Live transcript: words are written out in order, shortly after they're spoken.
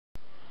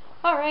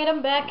Alright,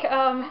 I'm back.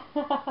 Yeah,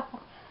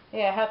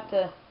 I have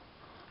to.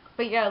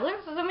 But yeah,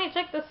 let me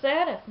check the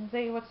status and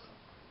see what's.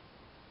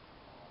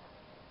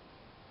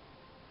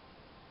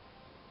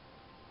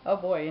 Oh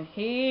boy, and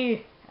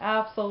he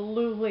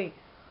absolutely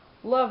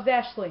loves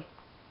Ashley.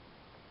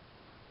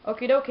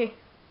 Okie dokie. You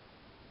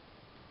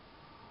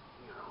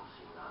don't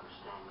seem to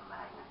understand the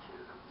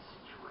magnitude of the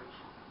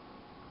situation.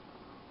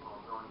 Well,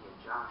 I'm going to get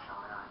Josh,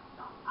 aren't I?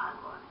 No, I'm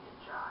going to get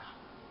Josh.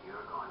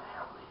 You're going to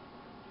help me.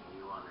 Do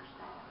you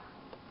understand?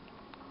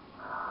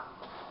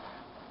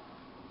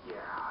 Yeah,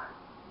 I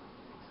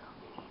think so.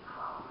 You need to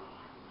follow me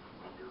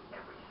and do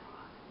everything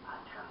I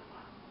tell you.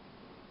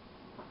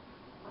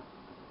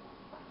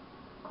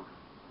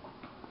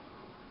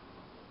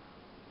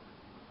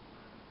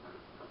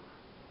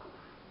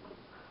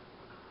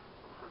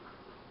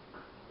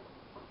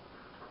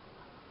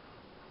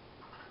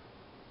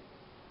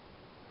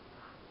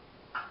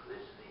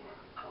 This is the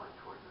entry point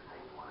towards the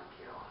thing you want to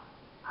kill.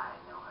 I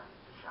know how to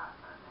use a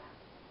shotgun, man.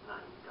 No,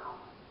 you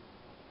don't.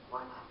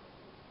 What?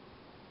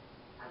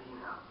 How do you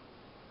know?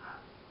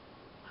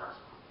 Trust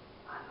me,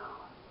 I know.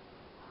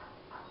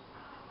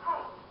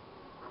 Hey!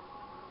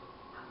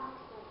 Come back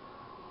to me.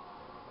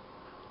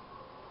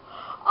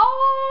 Oh!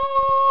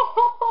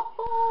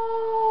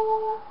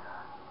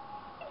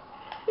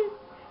 See you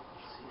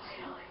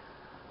soon.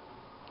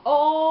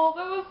 Oh,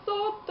 that was so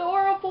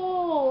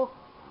adorable.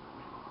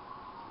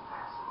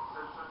 So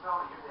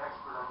tell me, you're the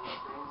expert on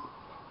these things.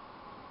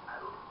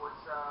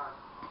 What's,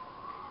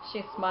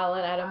 She's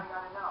smiling at him. I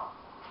gotta know.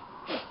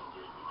 Just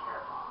be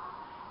careful.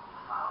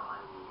 Follow my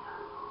lead.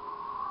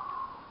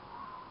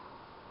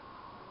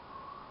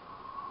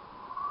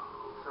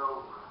 So,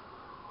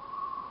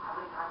 how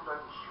many times do I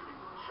have to shoot it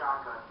with the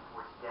shotgun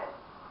before it's dead?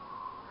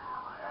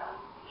 Well,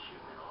 you'll be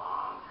shooting it a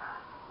long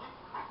time.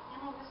 You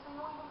mean this thing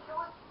won't even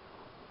kill it?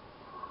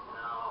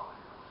 No,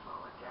 it'll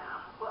slow it down.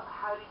 Well,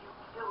 how do you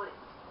kill it?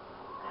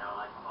 I don't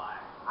like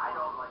fire. I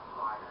don't like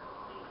fire.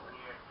 Leave it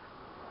here.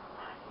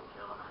 I can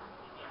kill them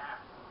if you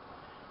have to.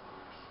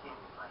 Your skin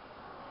is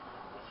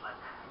like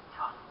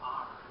tough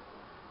armor.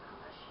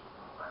 Unless you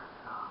burn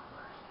it off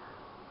first.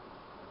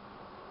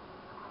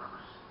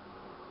 Gross.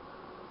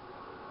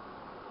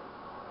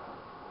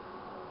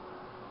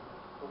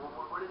 Well,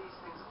 what are these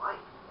things like?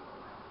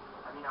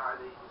 I mean, are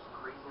they just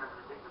crazy and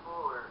unpredictable,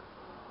 or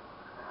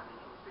I mean,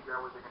 can you figure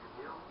out what they're gonna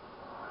do?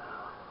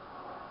 Well,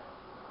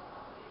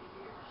 maybe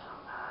there's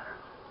some pattern.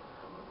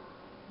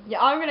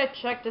 Yeah, I'm gonna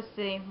check to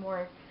see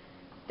more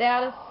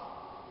status.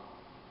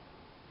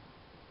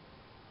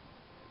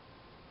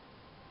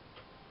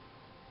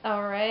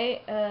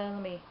 Alright,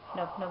 let me.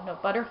 No.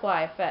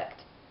 Butterfly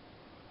effect.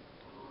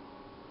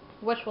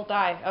 Which will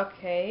die.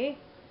 Okay.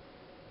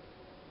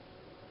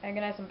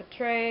 Agonize and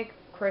betray.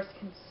 Chris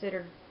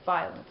considered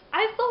violence.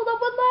 I saw that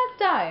one last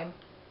time.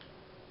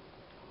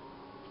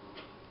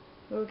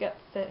 Who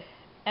gets it?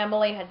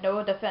 Emily had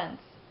no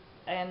defense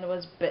and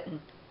was bitten.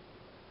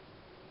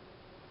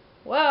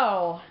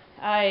 Well,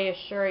 I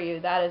assure you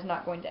that is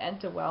not going to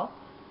end too well.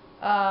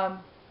 I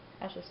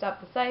should stop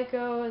the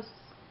psychos.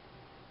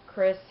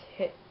 Chris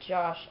hit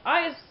Josh.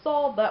 I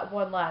saw that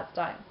one last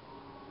time.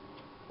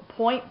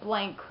 Point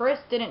blank, Chris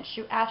didn't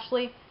shoot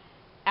Ashley.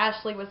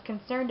 Ashley was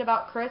concerned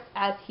about Chris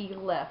as he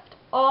left.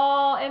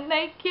 Oh, and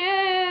they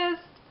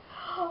kissed!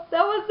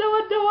 That was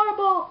so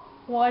adorable!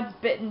 Once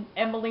bitten,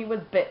 Emily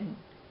was bitten.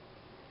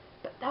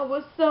 But that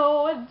was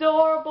so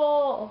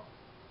adorable!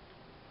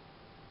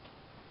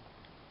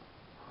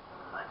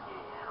 Like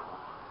any animal.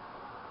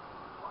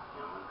 Or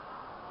human.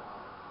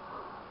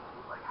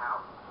 Like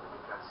how?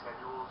 They've got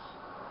schedules?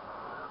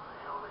 Well,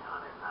 they only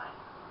hunt at night.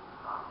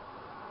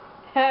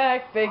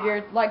 Heck,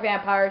 figured. Like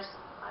vampires.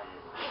 I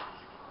didn't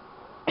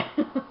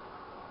ask.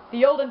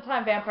 The olden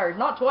time vampires,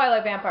 not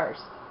Twilight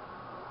vampires.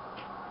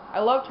 I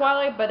love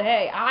Twilight, but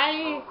hey,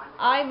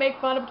 I make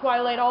fun of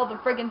Twilight all the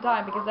friggin'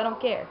 time because I don't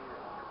care.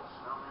 People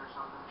smell me or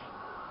something?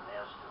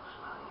 They'll still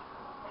smell you.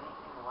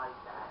 Anything like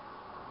that.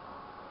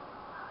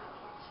 They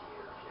can't see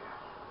you if you're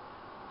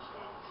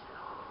standing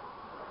still.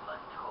 Like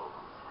toads.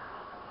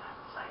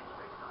 Science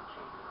based on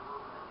changing the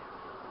movement of their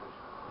feelings.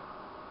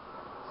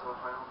 So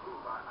if I don't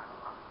move, I'm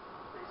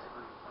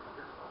basically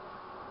invisible.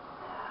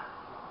 Yeah.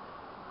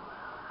 Well,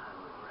 I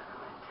would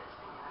recommend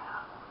testing it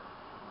out.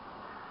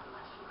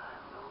 Unless you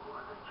have no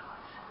other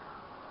choice.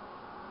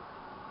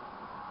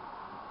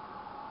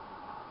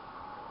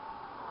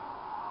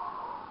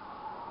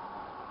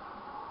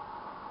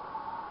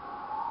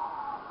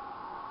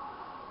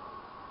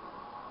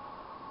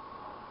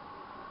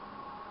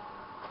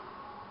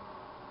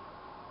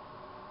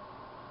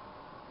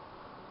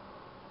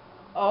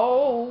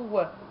 Oh.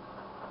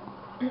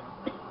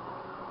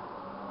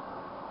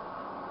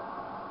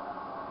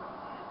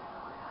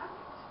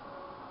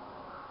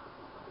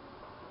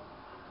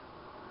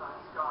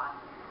 He's gone.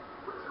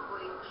 What's your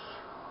range?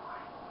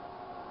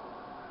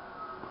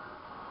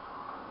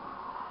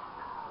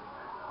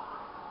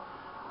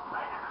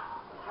 Right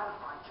now. We gotta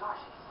find Josh.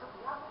 He's still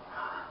out there.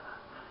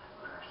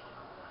 First,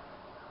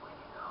 when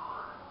you go,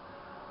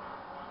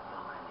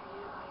 he'll render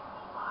you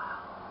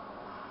immobile.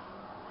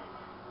 Then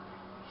you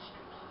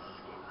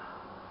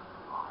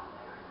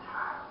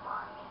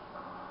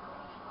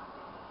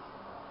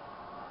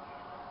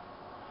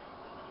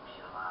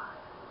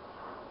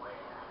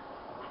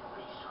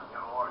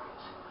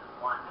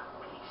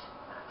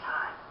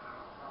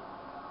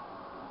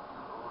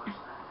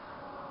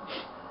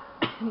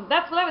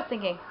That's what I was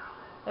thinking.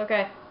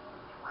 Okay.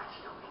 He might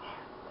still be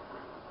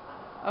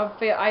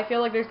there. I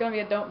feel like there's gonna be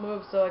a don't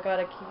move, so I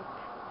gotta keep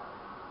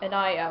an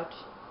eye out.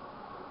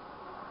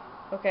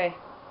 Okay.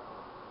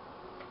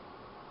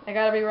 I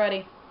gotta be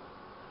ready.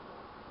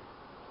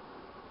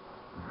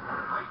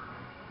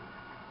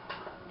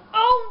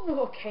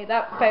 Oh! Okay,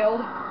 that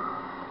failed. Run!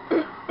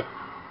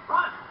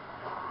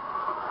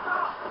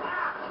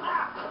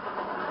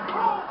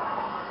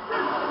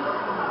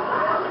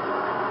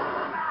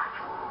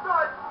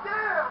 God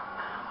damn!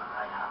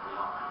 I have me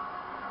on.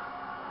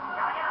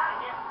 Gotta get out of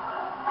here.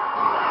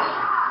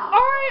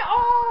 Alright,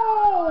 oh!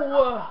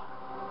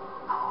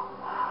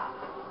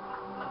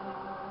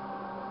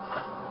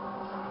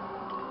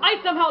 I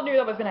somehow knew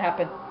that was gonna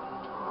happen. Oh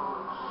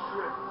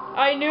shit.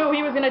 I knew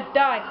he was gonna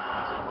die.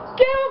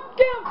 Get him!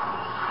 Get him!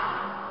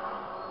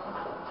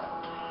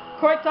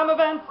 Quite some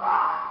events.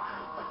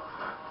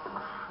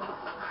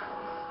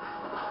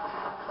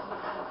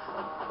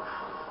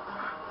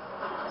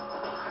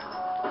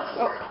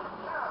 Oh.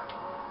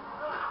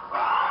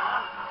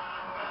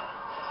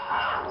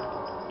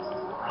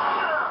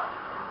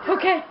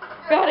 Okay,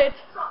 got it.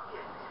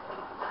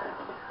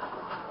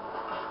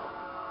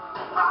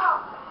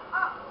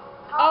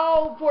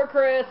 Oh, poor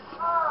Chris.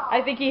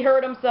 I think he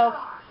hurt himself.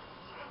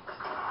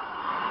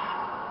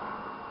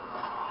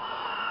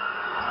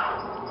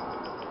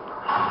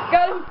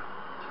 Got him.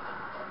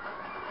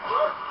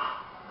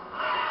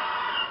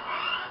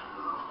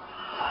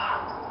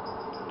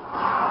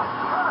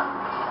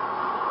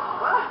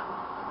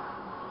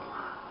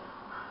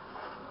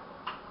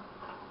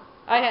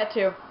 I had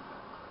to.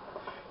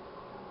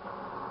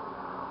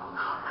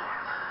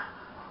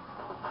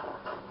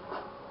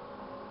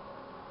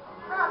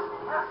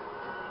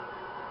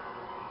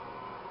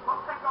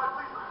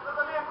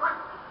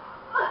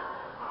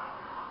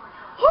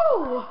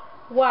 Whew!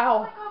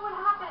 Wow. What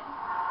happened?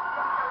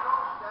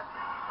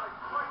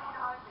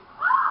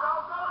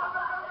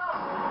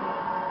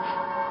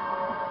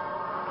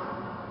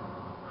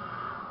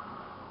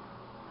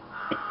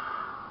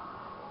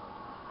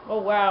 Oh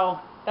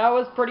wow. That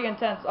was pretty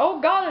intense. Oh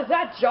god, is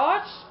that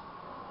Josh?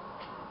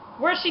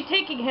 Where's she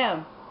taking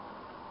him?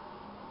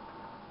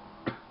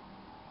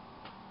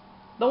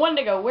 The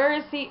Wendigo, where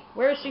is he?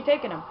 Where is she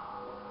taking him?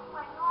 Oh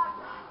my god.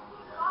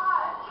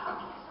 God.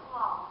 Kiss him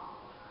all.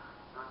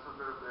 Not so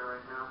good up there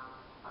right now.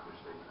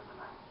 Understatement of the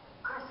night.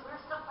 Chris,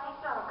 where's the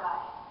flamethrower guy?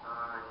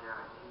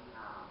 Yeah,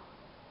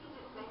 He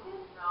just fainted?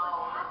 No.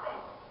 What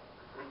happened?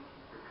 I think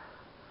he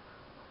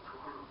tore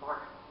him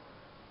apart.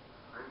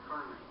 Right in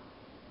front of me.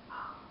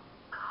 Oh,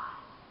 God.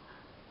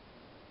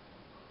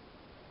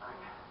 Alright,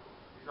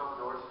 these all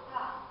the doors.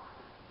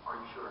 Yeah. Are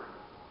you sure?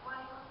 What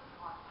are you looking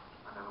for?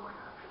 Another way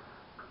out.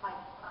 Mike,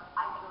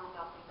 I really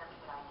don't think that's a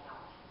good idea.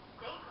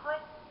 Stay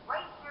put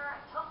right here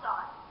until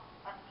dawn.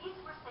 At least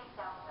we're safe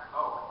down there.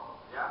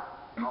 Oh, yeah?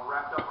 All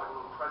wrapped up like a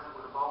little present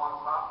with a bow on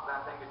top for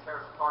that thing to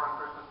tear us apart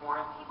on Christmas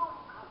morning? People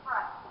will come for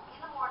us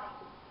in the morning.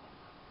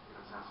 You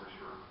don't sound so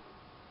sure.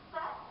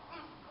 That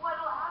is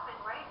what'll happen,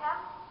 right,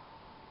 Em?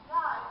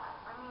 Yeah,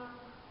 I mean,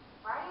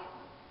 right?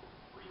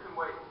 We can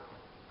wait.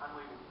 I'm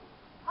leaving.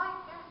 Mike,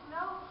 there's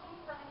no key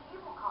for the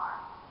cable car.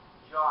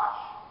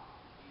 Josh,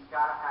 he's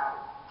gotta have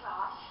it.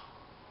 Josh.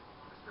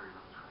 There's very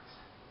little trace.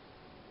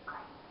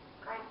 Great,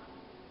 great.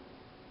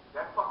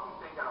 That fucking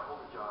thing got a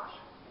hold of Josh.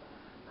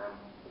 Then,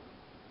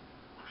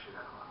 we should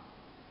have luck.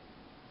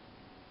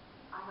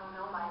 I don't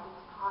know, Mike.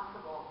 It's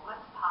possible.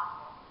 What's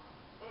possible?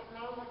 It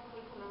may have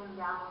taken him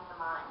down to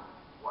the mine.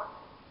 What?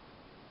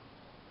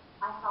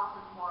 I saw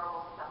some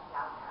horrible stuff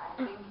down there. I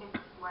think it's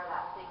where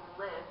that thing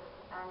lives,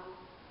 and...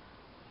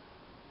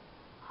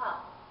 Huh.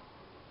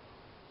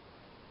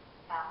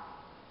 Yeah.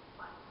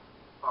 What?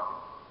 Fuck it.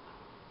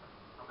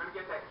 I'm gonna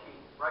get that key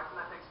right from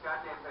that thing's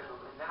goddamn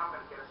bedroom, and then I'm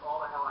gonna get us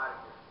all the hell out of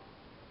here.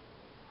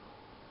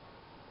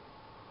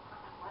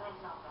 What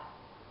is up there?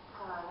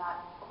 That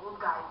old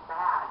guy's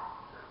bad.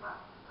 Is that a map?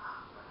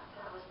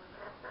 That was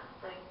that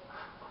thing.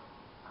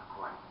 Not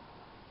quite.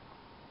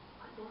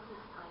 What is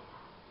this place?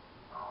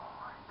 Oh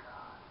my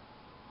god.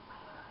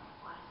 Wait,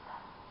 what is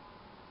that?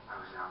 I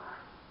was down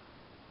there.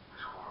 It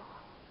was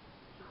horrible.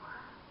 You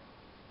were?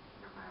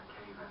 You've been a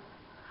cave in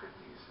the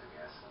 50s, I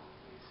guess, and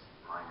these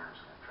miners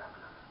got trapped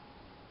in it.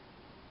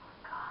 Oh,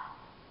 God.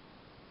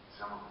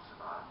 Some of them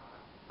survived,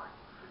 but like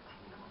 15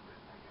 of them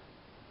didn't make it.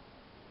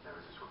 There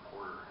was this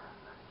reporter, and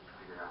he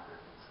figured out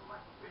there'd been some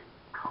like big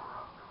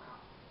cover-up going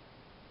on.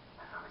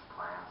 They found these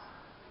plans.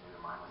 They knew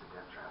the mine was a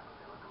death trap, but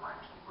they let the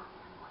miners keep working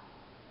anyway.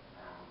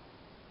 And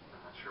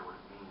I'm not sure what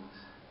it means,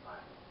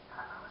 but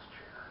I found this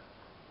chair.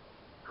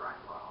 Dry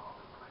blood all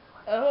over the place.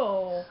 Like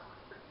Oh.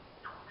 someone's been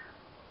tortured.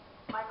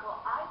 Michael,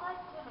 I'd like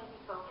to maybe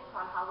focus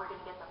on how we're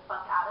gonna get the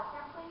fuck out of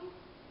here, please.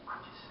 I'm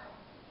just saying,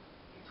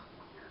 it's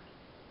weird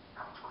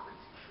how much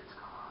crazy shit's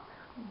going on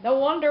there. No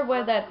wonder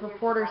why that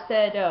reporter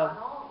said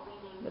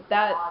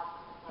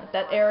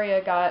that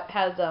area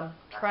has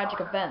tragic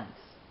events.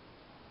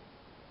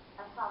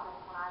 I saw this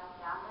when I was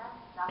down there.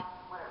 That's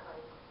where it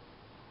lives.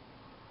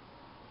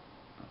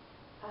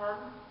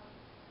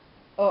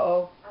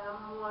 Uh-oh.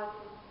 What?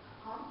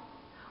 Huh?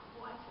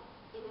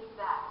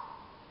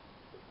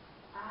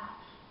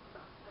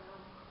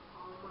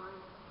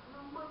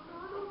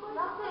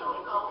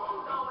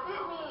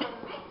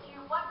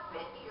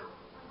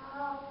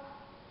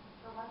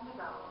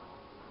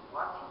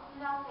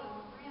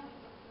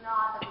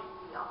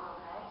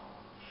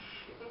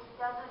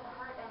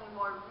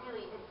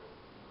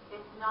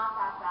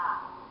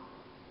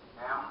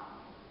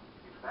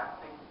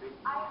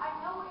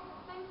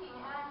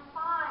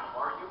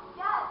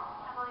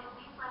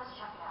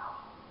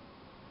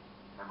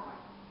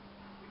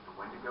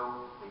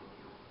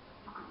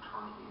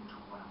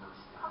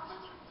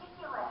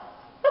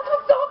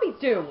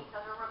 do.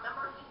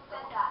 Remember he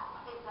said that.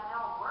 Is that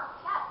how it works?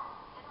 Yes.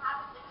 It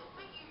happens. If it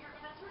bit you, you're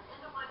gonna turn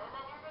into one, and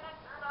then you're gonna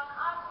turn on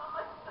us. Oh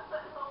my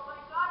god! Oh my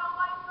god! Oh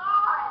my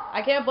god!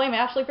 I can't blame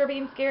Ashley for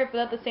being scared,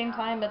 but at the same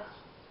time, it's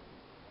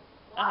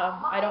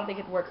I don't think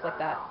it works like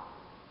that.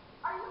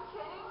 Are you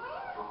kidding me?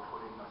 You're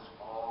putting us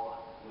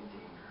all in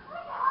danger.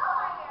 What the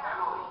hell I am?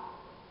 Emily,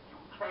 you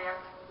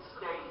can't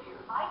stay here.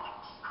 Mike,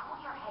 just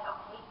cool your head,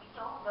 okay? We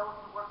don't know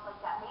if it works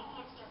like that. Maybe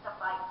it's just a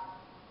bite.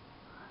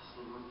 I've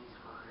seen what these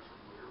fuckers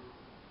can do.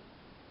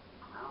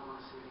 I don't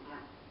want to see it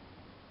again.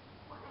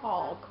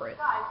 Oh, Chris.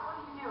 Guys, what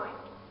are you doing?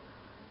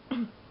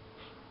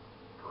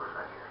 Door's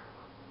right here.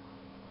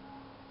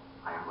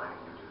 I am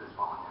letting you do this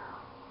voluntarily.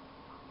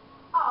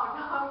 Oh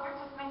no, you're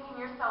just making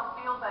yourself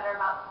feel better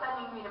about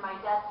sending me to my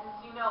death since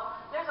you know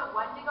there's a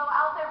Wendigo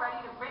out there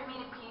ready to rip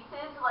me to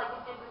pieces like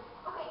it did with...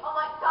 Okay, oh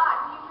my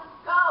god, will you just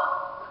go?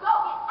 Go,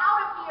 get out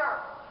of here!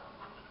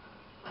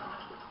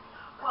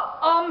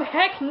 Whoa.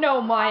 Heck no,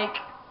 Mike.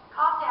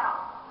 Calm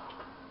down.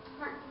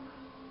 You're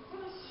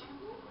gonna shoot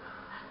me?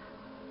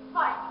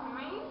 Mike,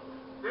 me?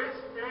 This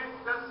is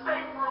the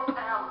safe room,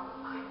 Em.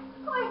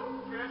 Please.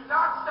 It is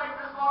not safe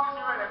as long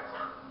as you're in it.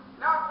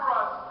 Not for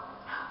us.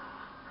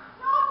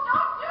 No,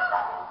 don't do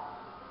that!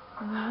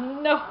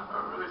 No.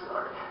 I'm really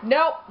sorry.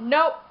 Nope,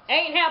 nope,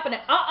 ain't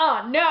happening.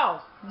 No,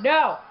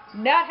 no,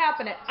 not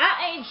happening.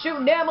 I ain't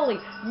shooting Emily.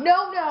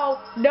 No, no,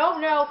 no,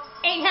 no,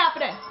 ain't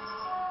happening.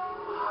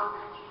 How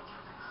could you do this?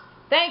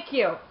 Thank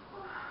you.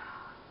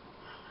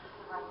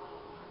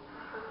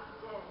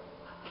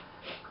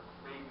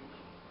 Maybe.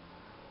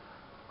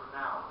 For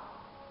now.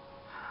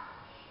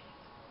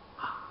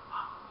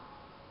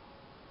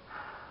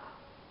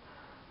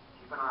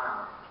 Keep an eye on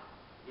her.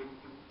 If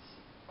you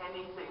see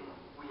anything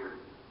weird, you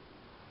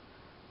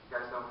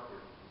guys know what to do.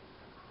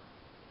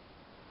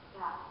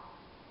 Yeah.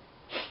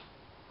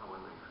 No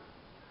one leave.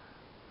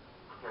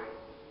 Okay?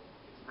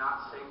 It's not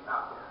safe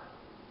out there.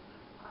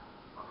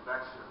 I'll be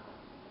back soon.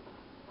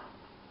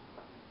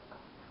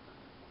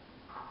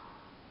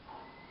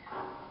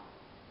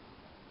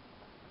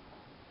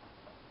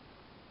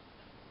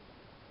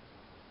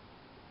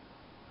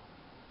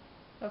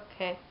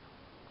 Okay.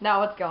 Now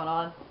what's going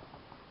on?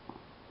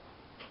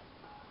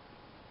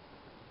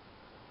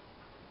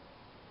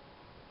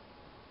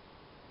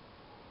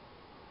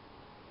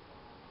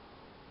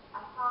 I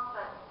thought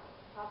that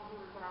he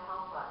was gonna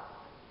help us.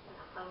 With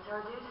the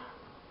flamethrower dude?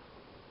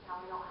 Now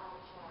we don't have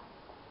a chance.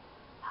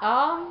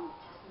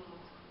 Just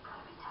means we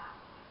gotta be tough.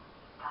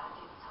 Gotta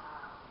do this on our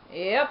own.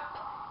 Yep.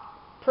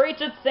 Preach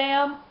it,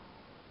 Sam.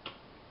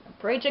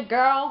 Preach it,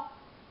 girl.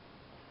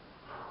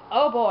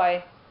 Oh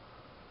boy.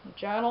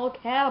 Journal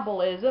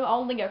cannibalism.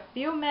 Only a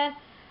few men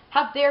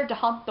have dared to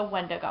hunt the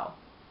Wendigo.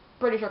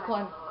 Pretty sure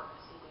claim.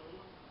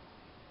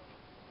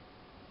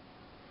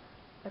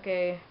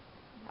 Okay.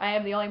 I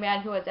am the only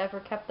man who has ever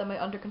kept them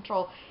under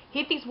control.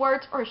 Heed these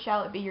words, or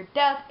shall it be your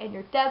death, and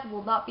your death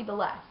will not be the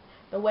last.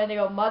 The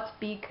Wendigo must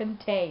be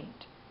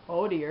contained.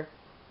 Oh dear.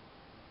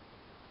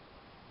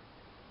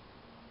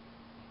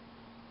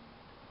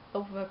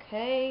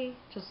 Okay,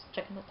 just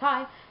checking the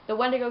time. The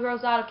Wendigo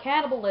grows out of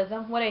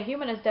cannibalism. When a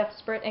human is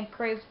desperate and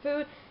craves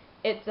food,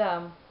 it's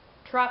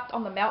trapped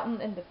on the mountain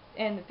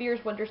in the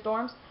fierce winter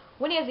storms.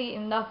 When he has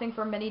eaten nothing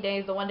for many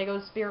days, the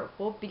Wendigo's spirit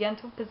will begin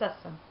to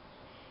possess him.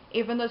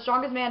 Even the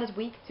strongest man is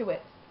weak to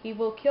it. He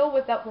will kill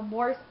without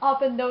remorse,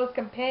 often those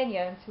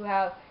companions who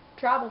have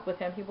traveled with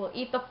him. He will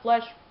eat the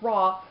flesh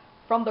raw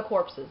from the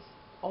corpses.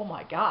 Oh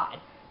my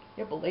god.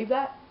 You believe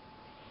that?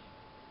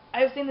 I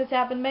have seen this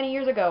happen many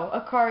years ago.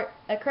 A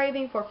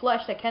craving for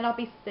flesh that cannot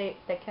be sated.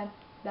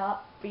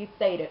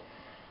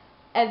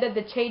 And then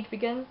the change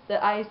begins.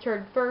 The eyes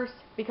turn first,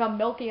 become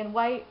milky and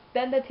white.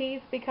 Then the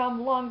teeth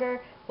become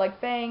longer, like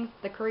fangs.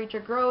 The creature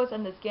grows,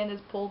 and the skin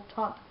is pulled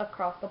taut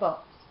across the bone.